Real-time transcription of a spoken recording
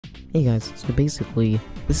Hey guys, so basically,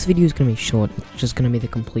 this video is gonna be short. It's just gonna be the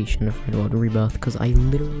completion of Rebirth, because I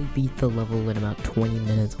literally beat the level in about 20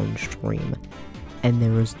 minutes on stream, and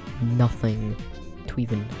there is nothing to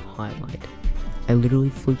even highlight. I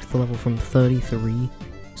literally fluked the level from 33,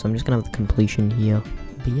 so I'm just gonna have the completion here.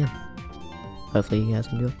 But yeah, hopefully you guys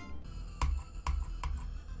enjoy.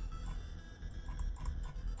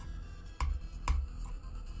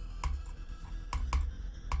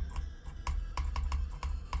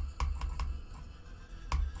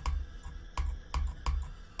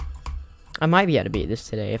 I might be able to beat this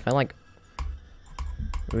today if I like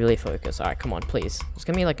really focus. Alright, come on, please. Just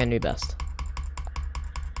give me like a new best.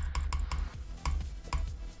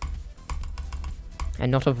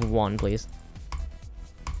 And not of one, please.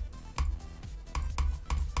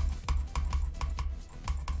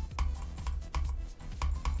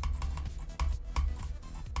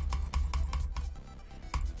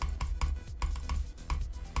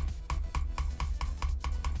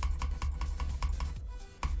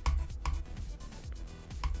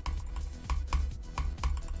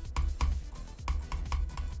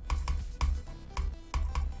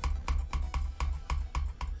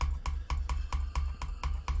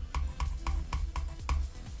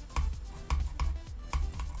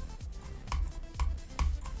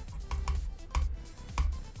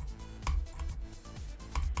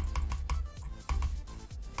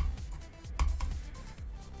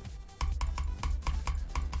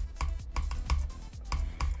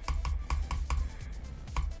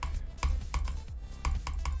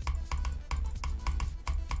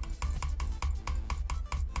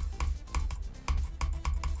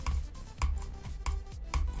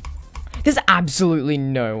 There's absolutely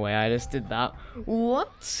no way I just did that.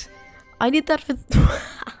 What? I did that for...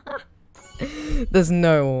 There's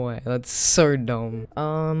no way. That's so dumb.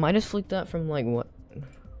 I just flicked that from like what?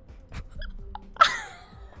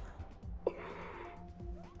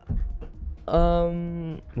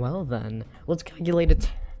 Well then. Let's calculate it.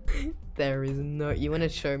 There is no... You wanna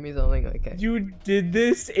show me something? Okay. You did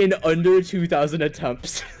this in under 2,000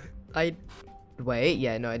 attempts. Wait,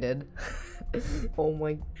 yeah, no I did. Oh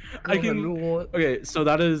my god. Okay, so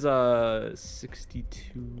that is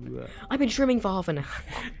 62. I've been streaming for half an hour.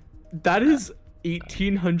 That is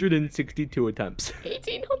 1,862 attempts.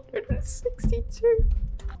 1,862.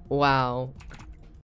 Wow.